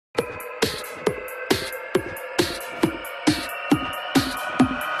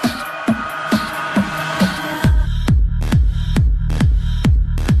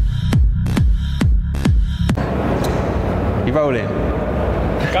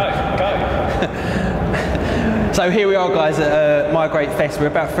So here we are, guys, at MyGreatFest. We're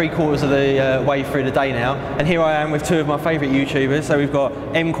about 3/4 of the way through the day now, and here I am with two of my favourite YouTubers. So we've got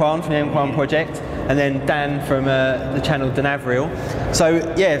Emkwan from the Emkwan project, and then Dan from the channel danavril. So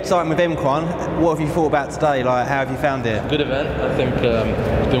yeah, starting with Emkwan, what have you thought about today? Like, how have you found it? Good event. I think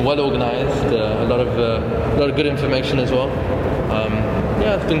it's been well organised. A lot of good information as well.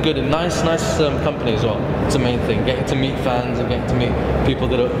 Yeah, it's been good and nice company as well. It's the main thing. Getting to meet fans and getting to meet people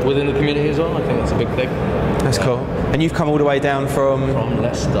that are within the community as well. I think that's a big thing. That's cool. And you've come all the way down from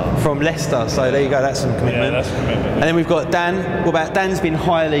Leicester. From Leicester. So there you go. That's some commitment. Yeah, that's commitment. And then we've got Dan. What about Dan's been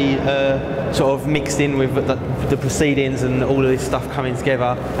highly sort of mixed in with the proceedings and all of this stuff coming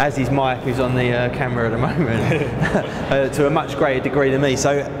together, as is Mike, who's on the camera at the moment, to a much greater degree than me.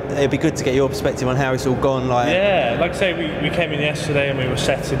 So it'd be good to get your perspective on how it's all gone. Yeah, like I say, we came in yesterday and we were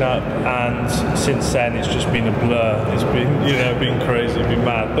setting up, and since then it's just been a blur. It's been, you know, been crazy, been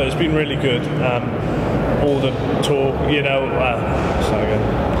mad, but it's been really good. All the talk, you know. Sorry again.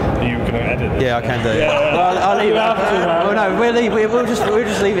 Are you going to edit this? Yeah, I can do. Yeah. Well, I'll leave it. Oh no, we'll just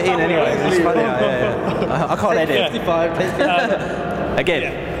leave it in anyway. It's funny. Yeah. I can't edit. 55. Again.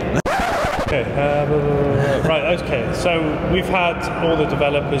 Yeah. Okay, right, okay, so we've had all the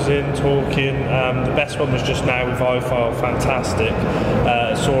developers in talking. The best one was just now with iFile, fantastic.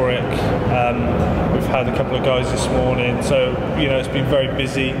 Soric, we've had a couple of guys this morning, so you know, it's been very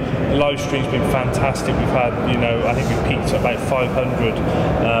busy. The live stream's been fantastic. We've had, you know, I think we peaked at about 500,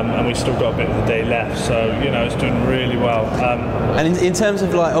 and we've still got a bit of the day left, so you know, it's doing really well. And in terms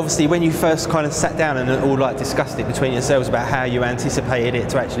of, like, obviously when you first kind of sat down and all like discussed it between yourselves about how you anticipated it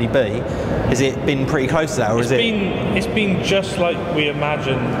to actually be, has it been pretty close to that, or is it? It's been just like we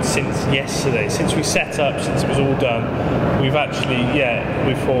imagined since yesterday, since we set up, since it was all done. We've actually, yeah,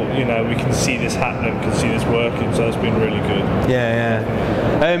 we thought, you know, we can see this happening, we can see this working, so it's been really good. Yeah, yeah.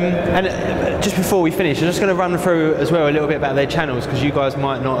 And just before we finish, I'm just going to run through as well a little bit about their channels, because you guys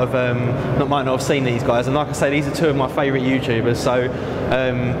might not have seen these guys. And like I say, these are two of my favourite YouTubers. So,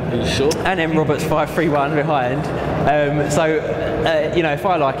 Are you sure? And Mroberts531 behind. You know, if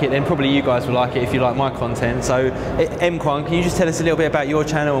I like it, then probably you guys will like it if you like my content. So, Emkwan, can you just tell us a little bit about your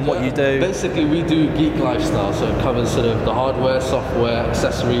channel and what you do? Basically, we do geek lifestyle, so it covers sort of the hardware, software,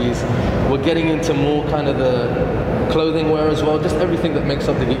 accessories. We're getting into more kind of the clothing wear as well, just everything that makes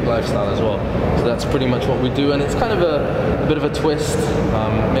up the geek lifestyle as well. So that's pretty much what we do, and it's kind of a bit of a twist.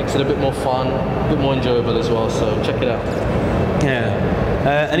 Makes it a bit more fun, a bit more enjoyable as well. So check it out. Yeah.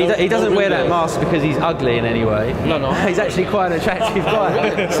 And he doesn't wear that mask because he's ugly in any way. No, no. He's actually quite an attractive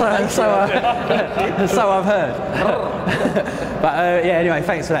guy. So I've heard. But yeah, anyway,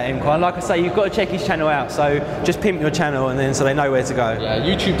 thanks for that, Emkwan. Like I say, you've got to check his channel out. So just pimp your channel, and then so they know where to go. Yeah,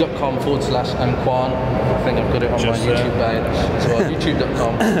 youtube.com/Emkwan. I think I've got it on my YouTube page as well.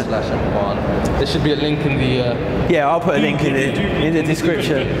 youtube.com/Emkwan. There should be a link in the. Yeah, I'll put a link in the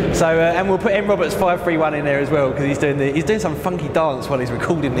description. So and we'll put Mroberts531 in there as well, because he's doing some funky dance while he's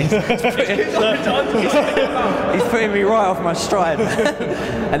recording this. He's putting me right off my stride.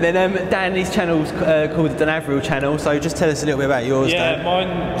 And then Dan, his channel's called the danavril channel. So just tell us a little bit about yours. Yeah, Dan.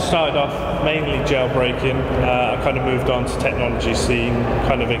 mine started off mainly jailbreaking. I kind of moved on to technology scene,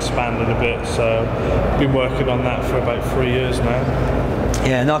 kind of expanded a bit. So been working on that for about 3 years now.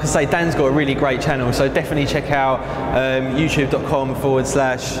 Yeah, and like I say, Dan's got a really great channel, so definitely check out youtube.com/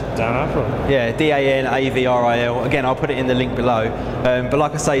 danavril. Yeah, DANAVRIL. Again, I'll put it in the link below. But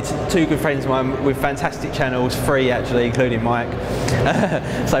like I say, two good friends of mine with fantastic channels, free actually, including Mike.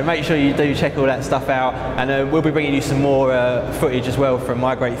 So make sure you do check all that stuff out, and we'll be bringing you some more footage as well from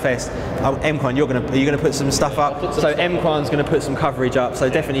MyGreatFest. Emkwan, are you going to put some stuff up? So Emkwan's going to put some coverage up, so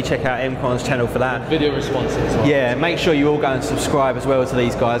definitely check out Emkwan's channel for that. Video responses as well. Yeah, make sure you all go and subscribe as well to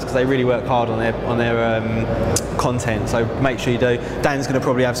these guys, because they really work hard on their content, so make sure you do. Dan's going to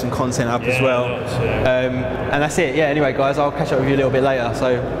probably have some content up as well. And that's it. Yeah, anyway guys, I'll catch up with you a little bit later,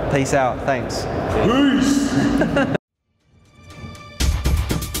 so peace out. Thanks. Peace.